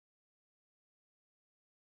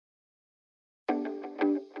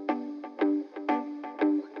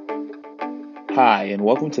Hi, and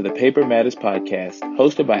welcome to the Paper Matters podcast,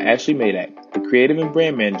 hosted by Ashley Madak, the creative and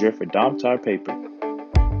brand manager for Domtar Paper.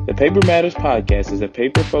 The Paper Matters podcast is a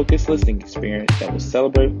paper-focused listening experience that will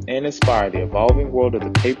celebrate and inspire the evolving world of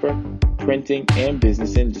the paper, printing, and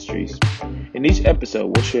business industries. In each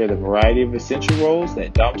episode, we'll share the variety of essential roles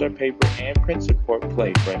that Domtar Paper and Print Support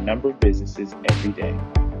play for a number of businesses every day.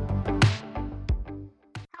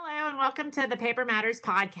 Hello and welcome to the Paper Matters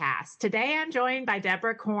podcast. Today I'm joined by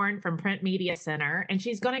Deborah Korn from Print Media Center, and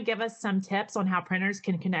she's going to give us some tips on how printers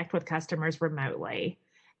can connect with customers remotely.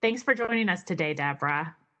 Thanks for joining us today,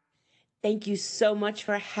 Deborah. Thank you so much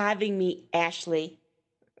for having me, Ashley.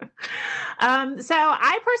 So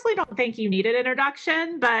I personally don't think you need an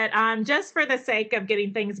introduction, but just for the sake of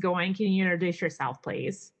getting things going, can you introduce yourself,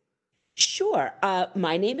 please? Sure.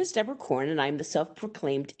 My name is Deborah Korn, and I'm the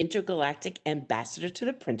self-proclaimed intergalactic ambassador to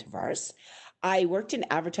the Printerverse. I worked in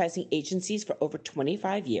advertising agencies for over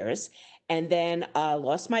 25 years, and then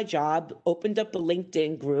lost my job, opened up a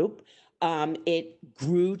LinkedIn group. It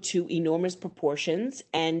grew to enormous proportions,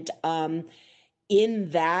 and in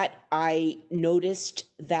that, I noticed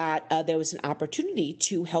that there was an opportunity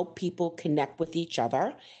to help people connect with each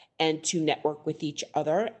other and to network with each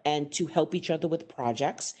other and to help each other with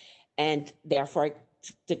projects. And therefore, I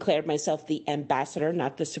declared myself the ambassador,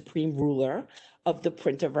 not the supreme ruler of the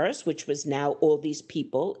Printerverse, which was now all these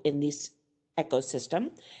people in this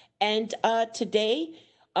ecosystem. And today,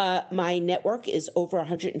 my network is over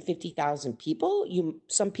 150,000 people.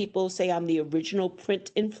 Some people say I'm the original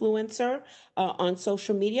print influencer on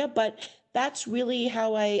social media, but that's really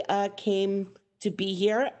how I came to be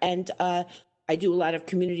here. And I do a lot of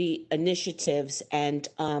community initiatives, and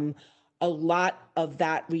a lot of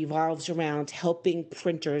that revolves around helping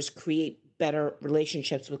printers create better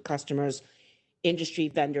relationships with customers, industry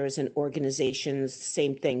vendors, and organizations.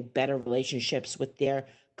 Same thing, better relationships with their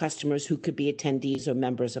customers who could be attendees or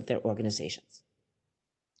members of their organizations.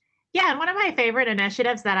 Yeah, and one of my favorite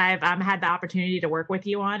initiatives that I've had the opportunity to work with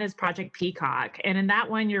you on is Project Peacock. And in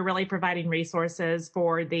that one, you're really providing resources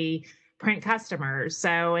for the print customers.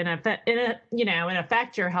 So in effect,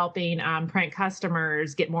 you're helping print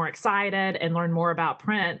customers get more excited and learn more about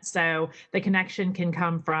print. So the connection can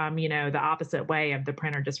come from, the opposite way of the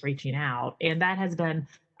printer just reaching out. And that has been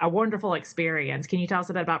a wonderful experience. Can you tell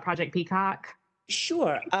us a bit about Project Peacock?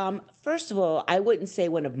 Sure. First of all, I wouldn't say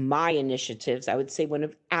one of my initiatives. I would say one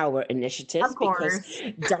of our initiatives, Of because course.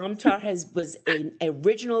 Domtar was an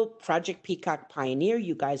original Project Peacock pioneer.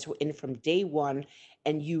 You guys were in from day one,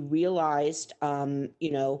 and you realized,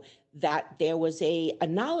 that there was a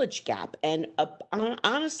knowledge gap. And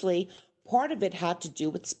honestly, part of it had to do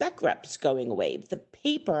with spec reps going away. The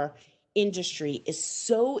paper industry is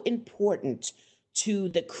so important to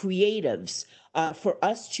the creatives, for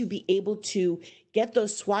us to be able to get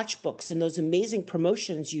those swatch books and those amazing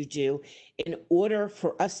promotions you do, in order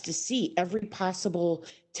for us to see every possible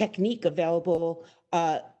technique available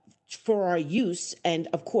for our use. And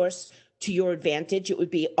of course, to your advantage, it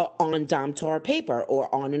would be on Domtar paper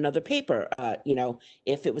or on another paper,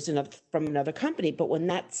 if it was from another company. But when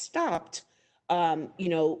that stopped, a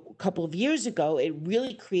couple of years ago, it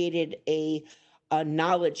really created a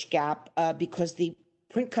knowledge gap, because the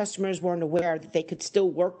print customers weren't aware that they could still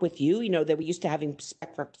work with you. They were used to having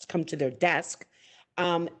spec reps come to their desk.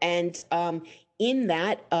 And in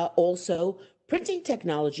that, also, printing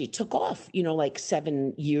technology took off, like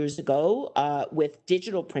 7 years ago, with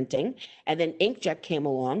digital printing. And then inkjet came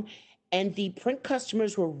along, and the print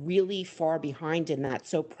customers were really far behind in that.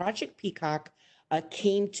 So Project Peacock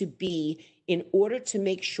came to be in order to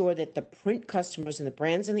make sure that the print customers and the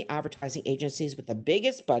brands and the advertising agencies with the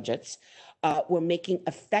biggest budgets were making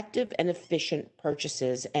effective and efficient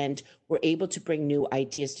purchases, and were able to bring new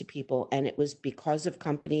ideas to people. And it was because of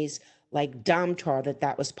companies like Domtar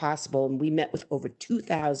that was possible. And we met with over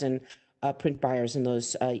 2,000 print buyers in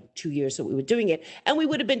those 2 years that we were doing it. And we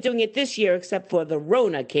would have been doing it this year, except for the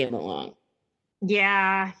Rona came along.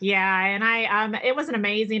 Yeah, and it was an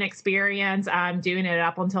amazing experience doing it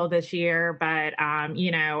up until this year. But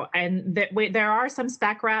there are some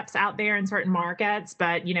spec reps out there in certain markets,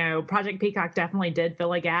 but Project Peacock definitely did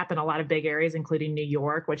fill a gap in a lot of big areas, including New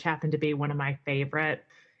York, which happened to be one of my favorite.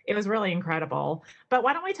 It was really incredible. But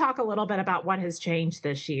why don't we talk a little bit about what has changed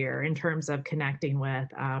this year in terms of connecting with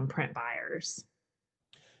print buyers?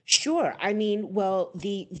 Sure. I mean, well,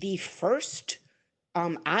 the first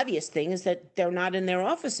obvious thing is that they're not in their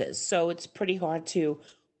offices. So it's pretty hard to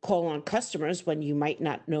call on customers when you might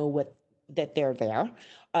not know that they're there.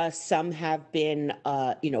 Some have been,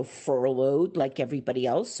 furloughed like everybody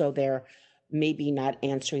else. So they're maybe not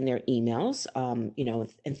answering their emails,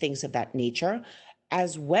 and things of that nature.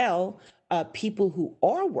 As well, people who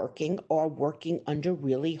are working under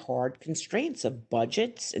really hard constraints of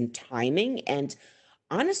budgets and timing. And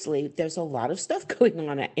honestly, there's a lot of stuff going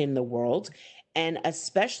on in the world. And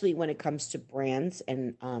especially when it comes to brands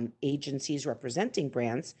and agencies representing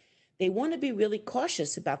brands, they want to be really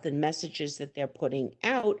cautious about the messages that they're putting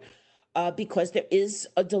out, because there is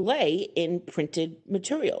a delay in printed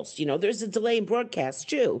materials. There's a delay in broadcast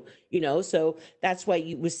too, so that's why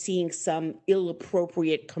you were seeing some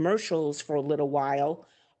ill-appropriate commercials for a little while,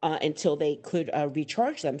 until they could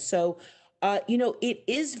recharge them. So, it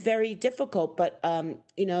is very difficult, but,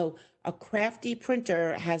 a crafty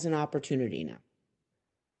printer has an opportunity now.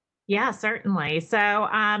 Yeah, certainly. So,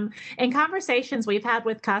 in conversations we've had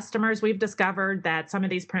with customers, we've discovered that some of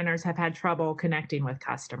these printers have had trouble connecting with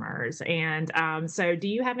customers. And so, do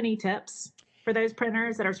you have any tips for those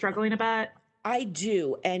printers that are struggling a bit? I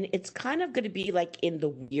do. And it's kind of going to be like in the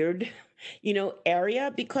weird,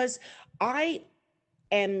 area, because I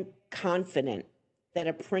am confident that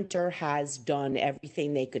a printer has done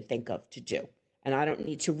everything they could think of to do. And I don't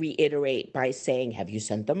need to reiterate by saying, have you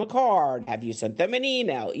sent them a card? Have you sent them an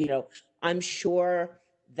email? I'm sure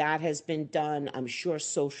that has been done. I'm sure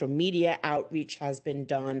social media outreach has been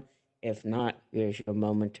done. If not, here's your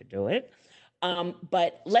moment to do it.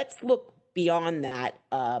 But let's look beyond that,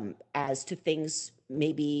 as to things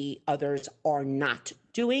maybe others are not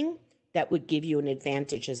doing that would give you an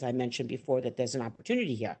advantage, as I mentioned before, that there's an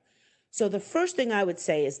opportunity here. So the first thing I would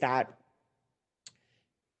say is that,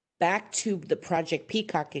 back to the Project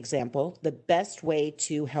Peacock example, the best way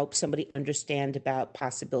to help somebody understand about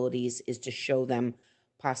possibilities is to show them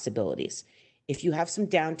possibilities. If you have some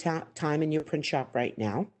downtime time in your print shop right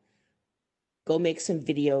now, go make a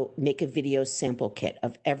video sample kit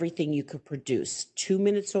of everything you could produce, 2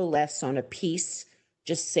 minutes or less on a piece.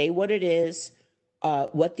 Just say what it is,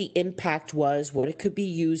 what the impact was, what it could be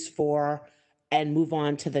used for, and move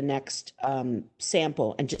on to the next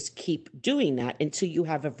sample, and just keep doing that until you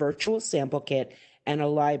have a virtual sample kit and a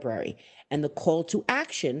library. And the call to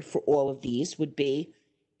action for all of these would be,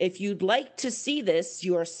 if you'd like to see this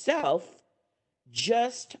yourself,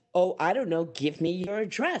 just, I don't know, give me your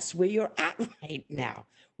address where you're at right now,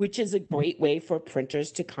 which is a great way for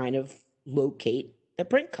printers to kind of locate the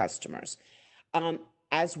print customers.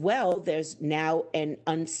 As well, there's now an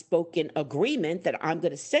unspoken agreement that I'm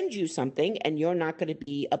going to send you something and you're not going to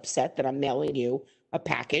be upset that I'm mailing you a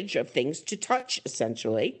package of things to touch,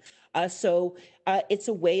 essentially. So it's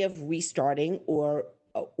a way of restarting or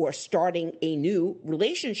starting a new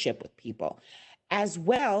relationship with people. As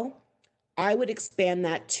well, I would expand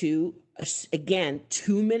that to, again,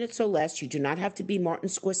 2 minutes or less. You do not have to be Martin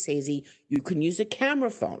Scorsese. You can use a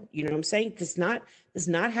camera phone. You know what I'm saying? It does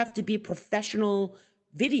not have to be a professional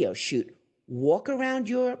video shoot. Walk around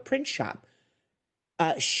your print shop,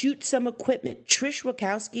 shoot some equipment. Trish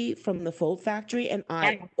Wachowski from the Fold Factory and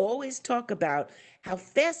I always talk about how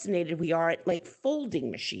fascinated we are at like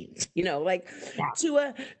folding machines.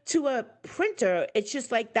 To a printer, it's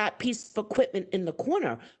just like that piece of equipment in the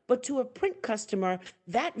corner. But to a print customer,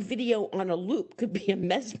 that video on a loop could be a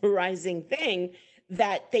mesmerizing thing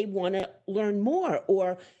that they want to learn more.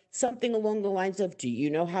 Or something along the lines of, do you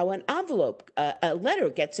know how an envelope, a letter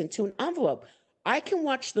gets into an envelope? I can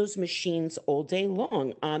watch those machines all day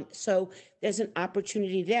long. So there's an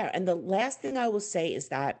opportunity there. And the last thing I will say is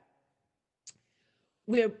that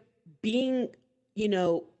we're being,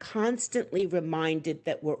 constantly reminded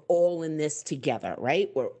that we're all in this together,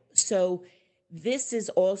 right? So this is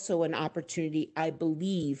also an opportunity, I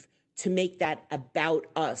believe, to make that about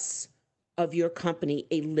us of your company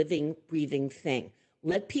a living, breathing thing.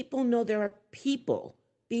 Let people know there are people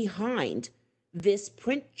behind this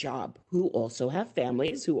print job who also have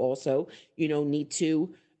families, who also, need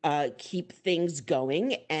to keep things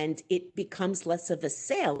going. And it becomes less of a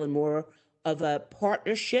sale and more of a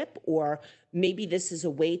partnership, or maybe this is a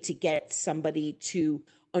way to get somebody to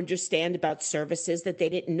understand about services that they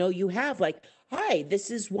didn't know you have. Like, hi, this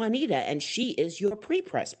is Juanita, and she is your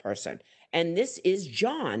pre-press person. And this is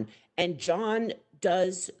John, and John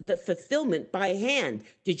does the fulfillment by hand.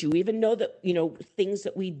 Did you even know that, things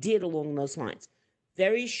that we did along those lines?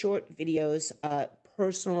 Very short videos,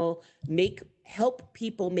 personal, help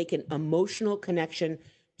people make an emotional connection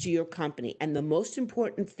to your company. And the most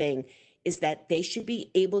important thing is that they should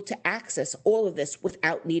be able to access all of this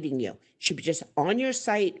without needing you. It should be just on your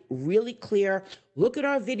site, really clear. Look at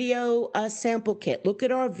our video sample kit. Look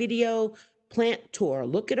at our video plant tour.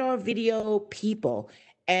 Look at our video people.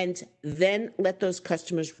 And then let those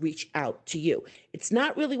customers reach out to you. It's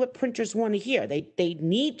not really what printers want to hear. They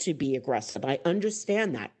need to be aggressive. I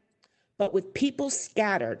understand that. But with people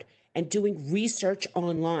scattered and doing research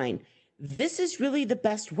online, this is really the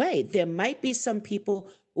best way. There might be some people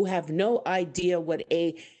who have no idea what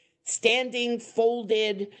a standing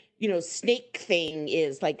folded, snake thing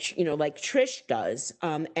is, like, like Trish does.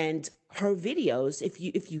 And her videos,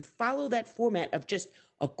 if you follow that format of just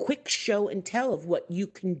a quick show and tell of what you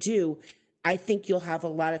can do, I think you'll have a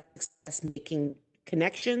lot of success making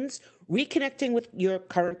connections, reconnecting with your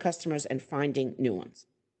current customers, and finding new ones.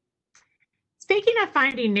 Speaking of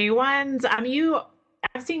finding new ones,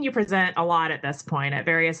 I've seen you present a lot at this point at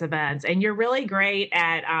various events, and you're really great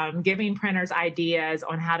at giving printers ideas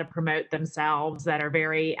on how to promote themselves that are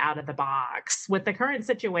very out of the box. With the current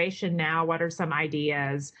situation now, what are some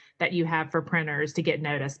ideas that you have for printers to get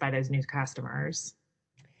noticed by those new customers?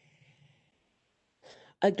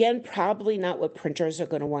 Again, probably not what printers are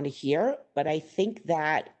going to want to hear, but I think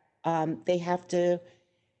that they have to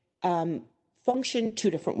function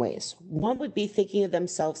two different ways. One would be thinking of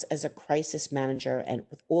themselves as a crisis manager, and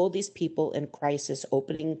with all these people in crisis,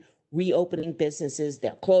 reopening businesses,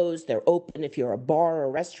 they're closed, they're open. If you're a bar or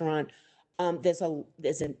a restaurant,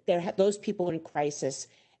 those people in crisis.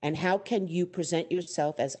 And how can you present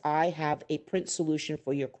yourself as, I have a print solution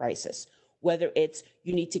for your crisis? Whether it's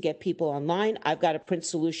you need to get people online, I've got a print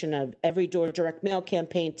solution of every door direct mail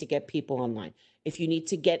campaign to get people online. If you need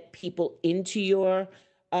to get people into your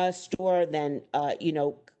store, then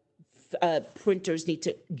printers need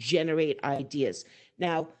to generate ideas.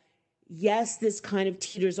 Now, yes, this kind of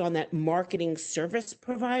teeters on that marketing service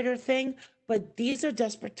provider thing, but these are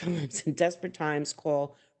desperate times, and desperate times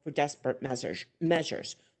call for desperate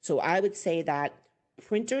measures. So I would say that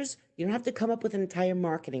printers, you don't have to come up with an entire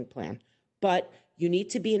marketing plan, but you need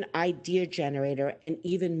to be an idea generator. And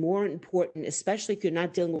even more important, especially if you're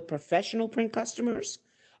not dealing with professional print customers,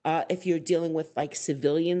 if you're dealing with like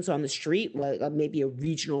civilians on the street, like maybe a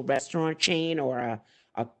regional restaurant chain or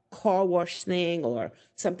a car wash thing or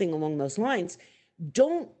something along those lines,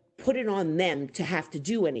 don't put it on them to have to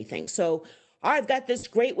do anything. So I've got this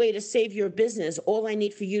great way to save your business. All I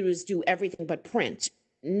need for you to is do everything but print.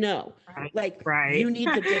 No, right. You need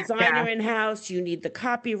the designer in-house, you need the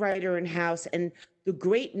copywriter in-house. And the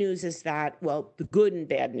great news is that, well, the good and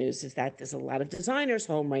bad news is that there's a lot of designers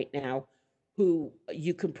home right now who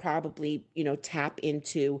you can probably, tap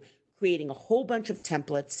into creating a whole bunch of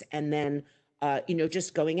templates, and then,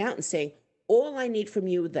 just going out and saying, all I need from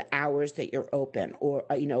you are the hours that you're open, or,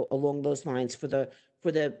 along those lines for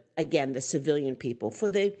the again, the civilian people.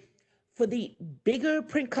 For the bigger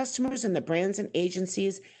print customers and the brands and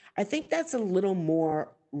agencies, I think that's a little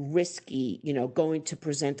more risky, going to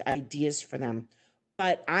present ideas for them.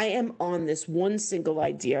 But I am on this one single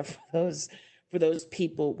idea for those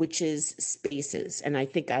people, which is spaces. And I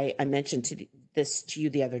think I mentioned this to you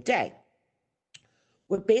the other day.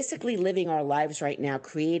 We're basically living our lives right now,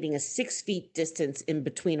 creating a 6 feet distance in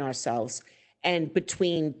between ourselves and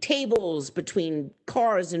between tables, between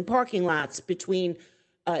cars and parking lots, between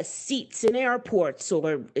seats in airports,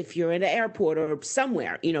 or if you're in an airport or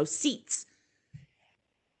somewhere, seats.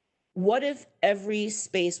 What if every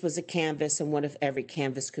space was a canvas, and what if every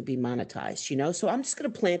canvas could be monetized, So I'm just going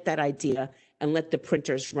to plant that idea and let the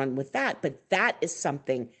printers run with that. But that is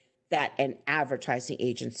something that an advertising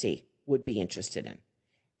agency would be interested in.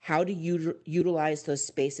 How do you utilize those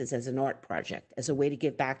spaces as an art project, as a way to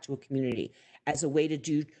give back to a community, as a way to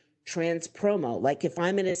do trans promo? Like if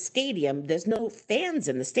I'm in a stadium, there's no fans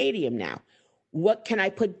in the stadium now. What can I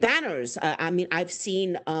put banners? I've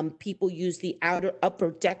seen people use the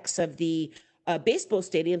upper decks of the baseball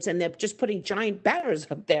stadiums, and they're just putting giant banners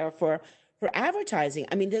up there for advertising.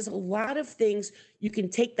 There's a lot of things. You can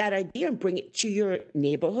take that idea and bring it to your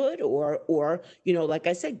neighborhood, or like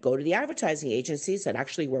I said, go to the advertising agencies that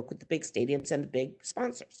actually work with the big stadiums and the big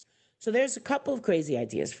sponsors. So there's a couple of crazy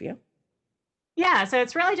ideas for you. Yeah, so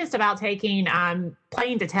it's really just about taking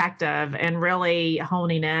playing detective and really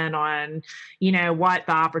honing in on, what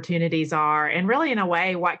the opportunities are, and really in a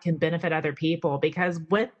way what can benefit other people. Because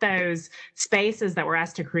with those spaces that we're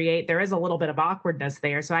asked to create, there is a little bit of awkwardness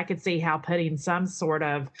there. So I could see how putting some sort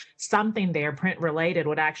of something there print related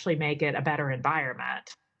would actually make it a better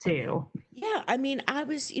environment too. Yeah, I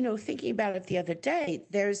was, thinking about it the other day.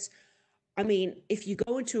 If you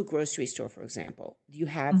go into a grocery store, for example, you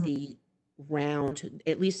have the round,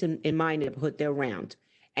 at least in my neighborhood, they're round.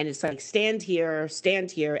 And it's like, stand here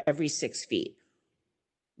every 6 feet.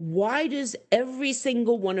 Why does every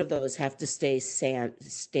single one of those have to stand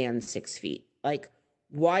 6 feet? Like,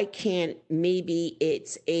 why can't, maybe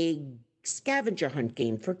it's a scavenger hunt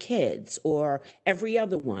game for kids, or every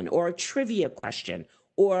other one, or a trivia question,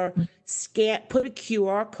 or put a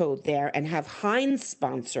QR code there and have Heinz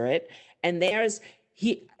sponsor it. And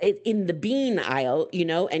in the bean aisle,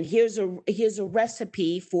 and here's a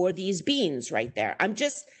recipe for these beans right there. I'm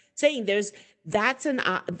just saying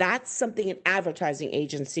that's something an advertising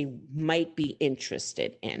agency might be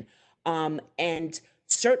interested in. And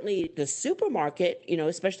certainly the supermarket,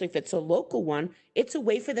 especially if it's a local one, it's a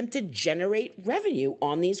way for them to generate revenue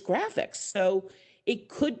on these graphics. So it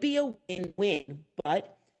could be a win-win,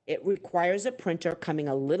 but it requires a printer coming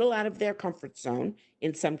a little out of their comfort zone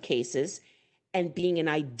in some cases and being an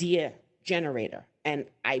idea generator. And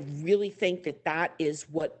I really think that is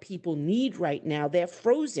what people need right now. They're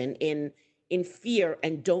frozen in fear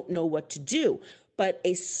and don't know what to do. But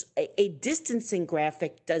a distancing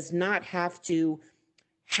graphic does not have to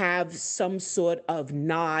have some sort of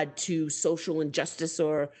nod to social injustice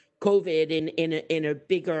or COVID in a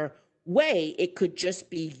bigger way. It could just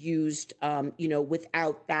be used,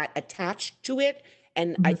 without that attached to it.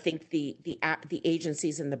 And I think the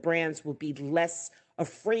agencies and the brands will be less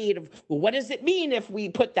afraid of, well, what does it mean if we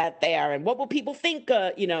put that there, and what will people think?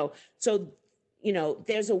 So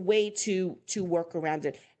there's a way to work around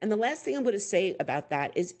it. And the last thing I'm going to say about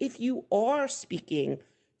that is, if you are speaking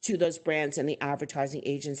to those brands and the advertising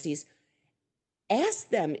agencies, ask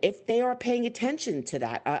them if they are paying attention to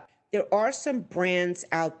that. There are some brands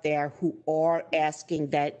out there who are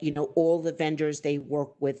asking that, all the vendors they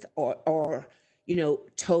work with are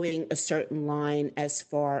towing a certain line as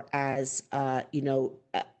far as,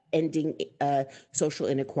 ending social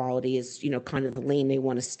inequality is, kind of the lane they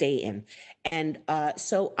want to stay in. And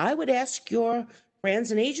so I would ask your brands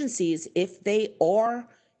and agencies if they are,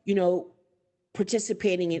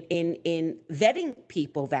 participating in vetting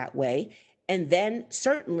people that way. And then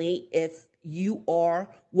certainly if you are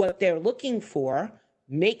what they're looking for,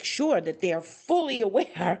 make sure that they are fully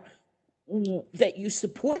aware that you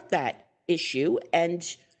support that issue,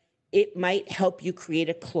 and it might help you create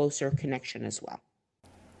a closer connection as well.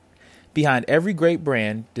 Behind every great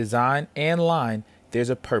brand, design, and line, there's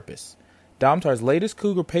a purpose. Domtar's latest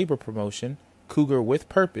Cougar paper promotion, Cougar with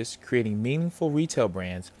Purpose, Creating Meaningful Retail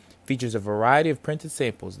Brands, features a variety of printed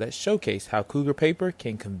samples that showcase how Cougar paper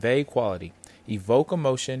can convey quality, evoke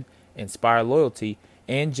emotion, inspire loyalty,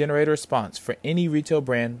 and generate a response for any retail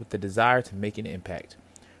brand with the desire to make an impact.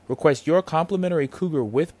 Request your complimentary Cougar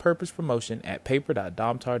with Purpose promotion at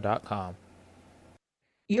paper.domtar.com.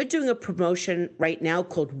 You're doing a promotion right now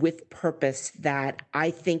called With Purpose that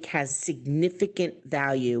I think has significant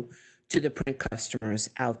value to the print customers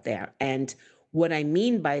out there. And what I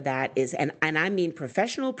mean by that is, and I mean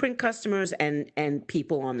professional print customers and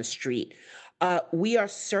people on the street. We are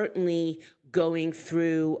certainly going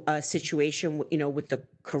through a situation, with the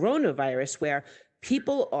coronavirus, where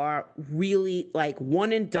people are really like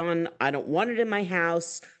one and done. I don't want it in my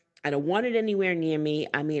house. I don't want it anywhere near me.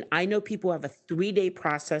 I mean, I know people have a 3-day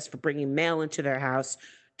process for bringing mail into their house.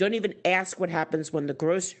 Don't even ask what happens when the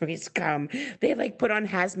groceries come. They put on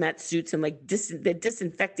hazmat suits and they're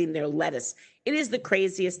disinfecting their lettuce. It is the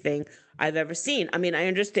craziest thing I've ever seen. I mean, I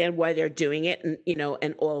understand why they're doing it and,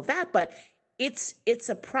 and all of that, but it's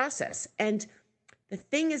a process. And the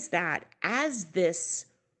thing is that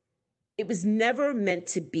it was never meant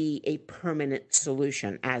to be a permanent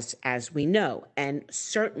solution, as we know. And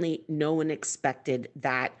certainly no one expected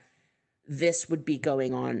that this would be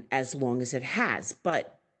going on as long as it has.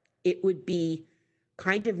 But it would be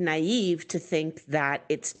kind of naive to think that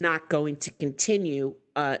it's not going to continue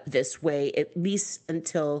this way, at least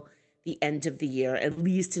until the end of the year, at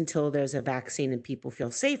least until there's a vaccine and people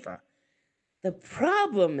feel safer. The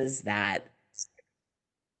problem is that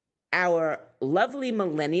our lovely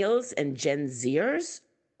millennials and Gen Zers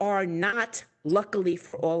are not, luckily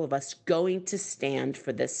for all of us, going to stand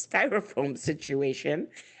for this styrofoam situation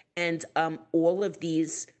and all of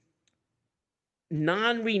these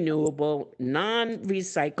non-renewable,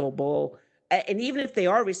 non-recyclable, and even if they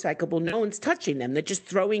are recyclable, no one's touching them. They're just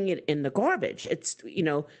throwing it in the garbage. It's,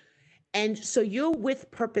 and so your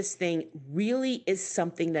With Purpose thing really is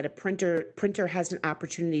something that a printer has an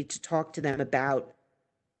opportunity to talk to them about.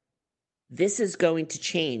 This is going to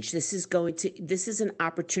change. This is an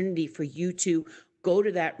opportunity for you to go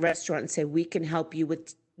to that restaurant and say, we can help you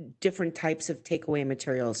with different types of takeaway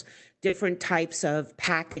materials, different types of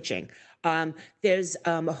packaging. There's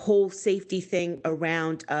a whole safety thing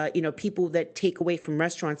around, people that take away from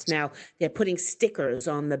restaurants now, they're putting stickers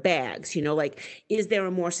on the bags, is there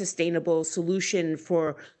a more sustainable solution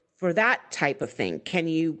for that type of thing? Can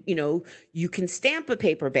you can stamp a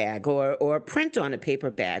paper bag or print on a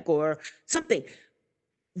paper bag or something.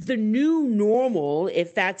 The new normal,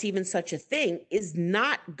 if that's even such a thing, is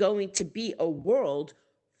not going to be a world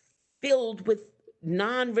filled with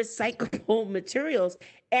non-recyclable materials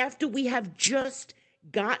after we have just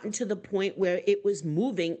gotten to the point where it was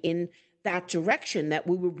moving in that direction, that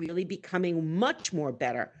we were really becoming much more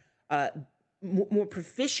better, more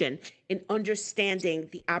proficient in understanding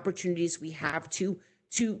the opportunities we have to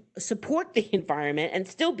support the environment and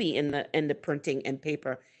still be in the printing and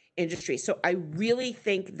paper industry. So I really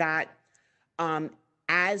think that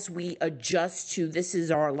as we adjust to this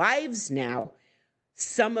is our lives now,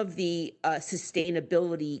 some of the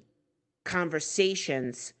sustainability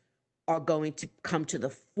conversations are going to come to the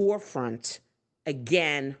forefront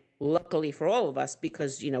again, luckily for all of us,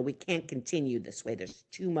 because, we can't continue this way. There's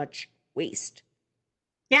too much waste.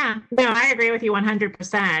 Yeah, no, I agree with you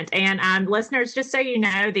 100%. And listeners, just so you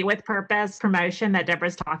know, the With Purpose promotion that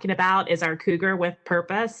Deborah's talking about is our Cougar with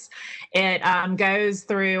Purpose. It goes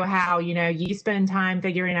through how, you spend time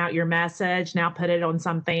figuring out your message, now put it on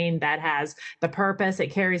something that has the purpose.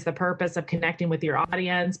 It carries the purpose of connecting with your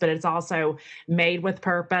audience, but it's also made with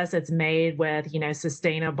purpose. It's made with,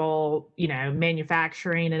 sustainable,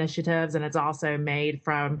 manufacturing initiatives, and it's also made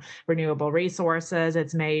from renewable resources.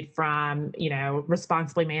 It's made from,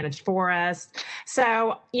 responsibly managed forests.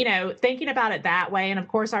 So, thinking about it that way. And of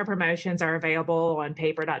course, our promotions are available on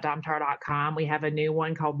paper.domtar.com. We have a new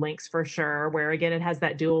one called Links for Sure, where again, it has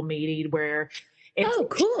that dual meaning where it's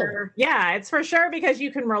cool. Sure. Yeah, it's for sure because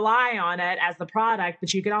you can rely on it as the product,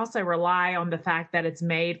 but you can also rely on the fact that it's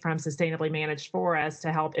made from sustainably managed forests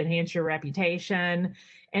to help enhance your reputation.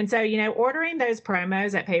 And so, ordering those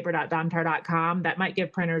promos at paper.domtar.com, that might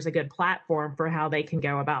give printers a good platform for how they can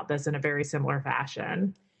go about this in a very similar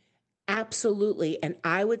fashion. Absolutely. And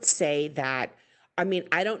I would say that, I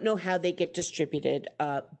don't know how they get distributed,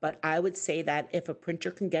 but I would say that if a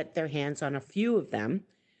printer can get their hands on a few of them,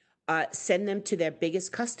 send them to their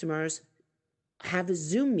biggest customers, have a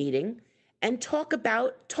Zoom meeting, and talk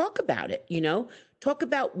about it, talk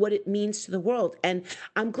about what it means to the world. And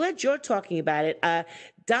I'm glad you're talking about it.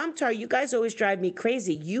 Domtar, you guys always drive me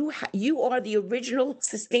crazy. You are the original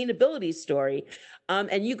sustainability story,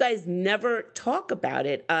 and you guys never talk about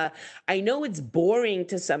it. I know it's boring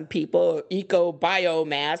to some people, eco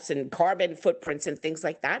biomass and carbon footprints and things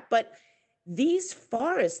like that, but these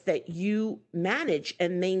forests that you manage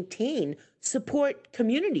and maintain support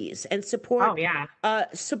communities and support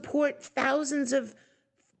thousands of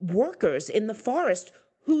workers in the forest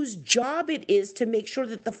whose job it is to make sure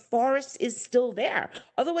that the forest is still there.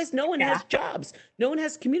 Otherwise, no one has jobs, no one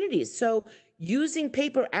has communities. So using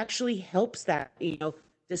paper actually helps that,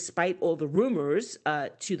 despite all the rumors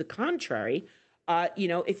to the contrary.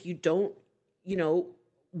 If you don't,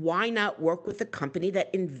 why not work with a company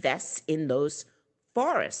that invests in those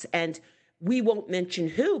forests? And we won't mention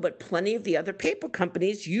who, but plenty of the other paper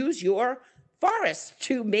companies use your forests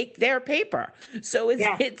to make their paper. So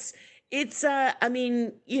it's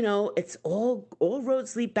all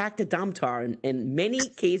roads lead back to Domtar in many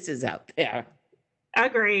cases out there.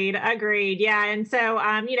 Agreed. Yeah. And so,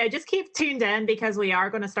 just keep tuned in because we are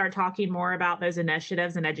going to start talking more about those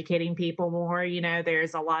initiatives and educating people more.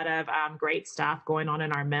 There's a lot of great stuff going on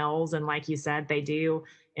in our mills. And like you said, they do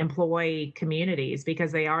employ communities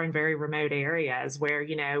because they are in very remote areas where,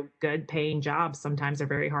 good paying jobs sometimes are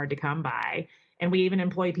very hard to come by. And we even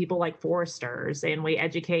employ people like foresters, and we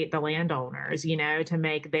educate the landowners, to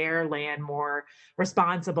make their land more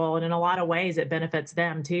responsible. And in a lot of ways, it benefits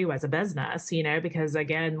them too as a business, because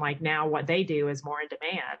again, like now what they do is more in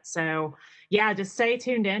demand. So yeah, just stay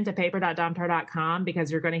tuned in to paper.domtar.com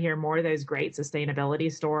because you're going to hear more of those great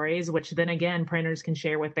sustainability stories, which then again, printers can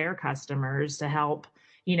share with their customers to help,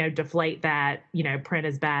 deflate that, print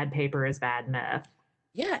is bad, paper is bad myth.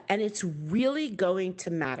 Yeah, and it's really going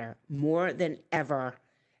to matter more than ever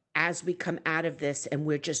as we come out of this, and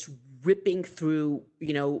we're just ripping through,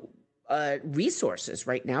 resources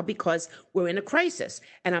right now because we're in a crisis.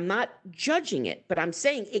 And I'm not judging it, but I'm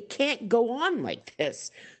saying it can't go on like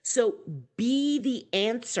this. So be the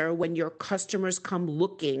answer when your customers come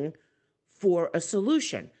looking for a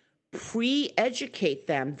solution. Pre-educate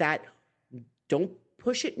them that don't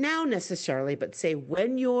push it now necessarily, but say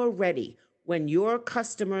when you're ready, when your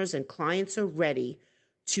customers and clients are ready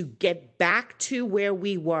to get back to where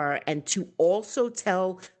we were and to also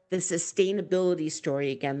tell the sustainability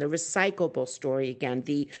story again, the recyclable story again,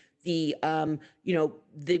 the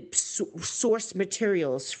source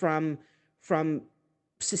materials from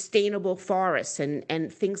sustainable forests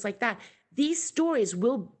and things like that. These stories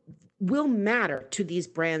will matter to these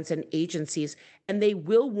brands and agencies, and they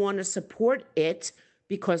will want to support it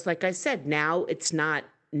because, like I said, now it's not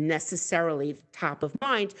necessarily top of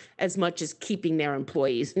mind as much as keeping their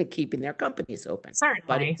employees and keeping their companies open. Certainly.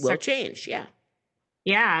 But it will change, yeah.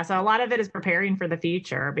 Yeah, so a lot of it is preparing for the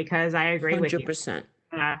future because I agree 100%. With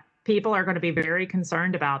you. people are going to be very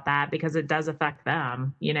concerned about that because it does affect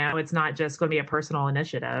them. It's not just going to be a personal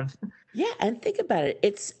initiative. Yeah, and think about it.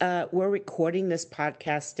 It's we're recording this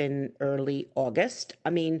podcast in early August. I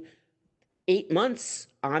mean, 8 months,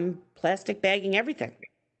 I'm plastic bagging everything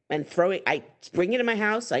and I bring it in my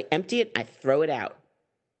house, I empty it, I throw it out.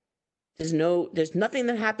 There's nothing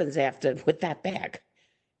that happens after with that bag.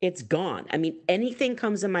 It's gone. I mean, anything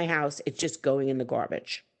comes in my house, it's just going in the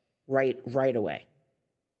garbage right away.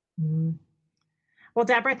 Mm-hmm. Well,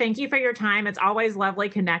 Deborah, thank you for your time. It's always lovely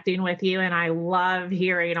connecting with you, and I love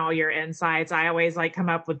hearing all your insights. I always come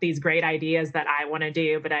up with these great ideas that I want to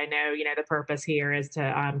do, but I know, the purpose here is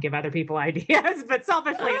to give other people ideas, but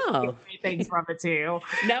selfishly, great things from it too.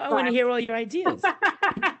 Now I want to hear all your ideas.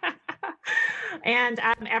 And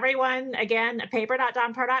everyone, again,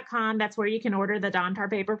 paper.domtar.com. That's where you can order the Domtar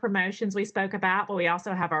paper promotions we spoke about. But we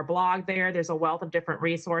also have our blog there. There's a wealth of different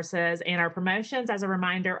resources. And our promotions, as a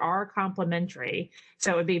reminder, are complimentary.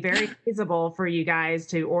 So it would be very feasible for you guys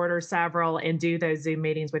to order several and do those Zoom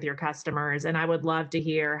meetings with your customers. And I would love to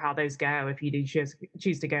hear how those go if you do choose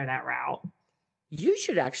to go that route. You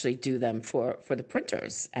should actually do them for the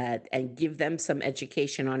printers and give them some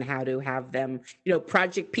education on how to have them,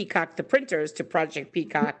 Project Peacock the printers to Project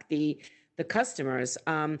Peacock the customers.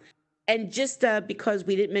 And just because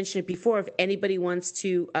we didn't mention it before, if anybody wants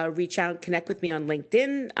to reach out, connect with me on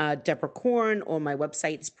LinkedIn, Deborah Korn, or my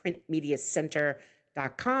website's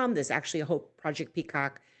printmediacenter.com. There's actually a whole Project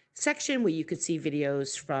Peacock section where you could see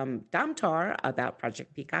videos from Domtar about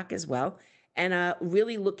Project Peacock as well. And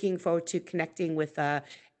really looking forward to connecting with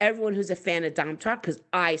everyone who's a fan of Domtar, because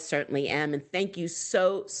I certainly am. And thank you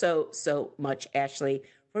so much, Ashley,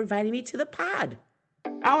 for inviting me to the pod.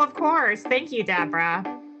 Oh, of course. Thank you, Deborah.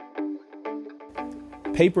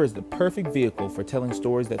 Paper is the perfect vehicle for telling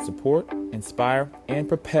stories that support, inspire, and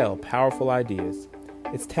propel powerful ideas.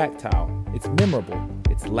 It's tactile, it's memorable,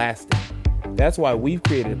 it's lasting. That's why we've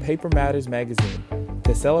created Paper Matters magazine,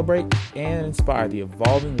 to celebrate and inspire the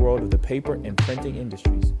evolving world of the paper and printing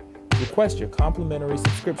industries. Request your complimentary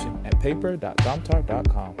subscription at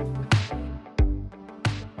paper.domtar.com.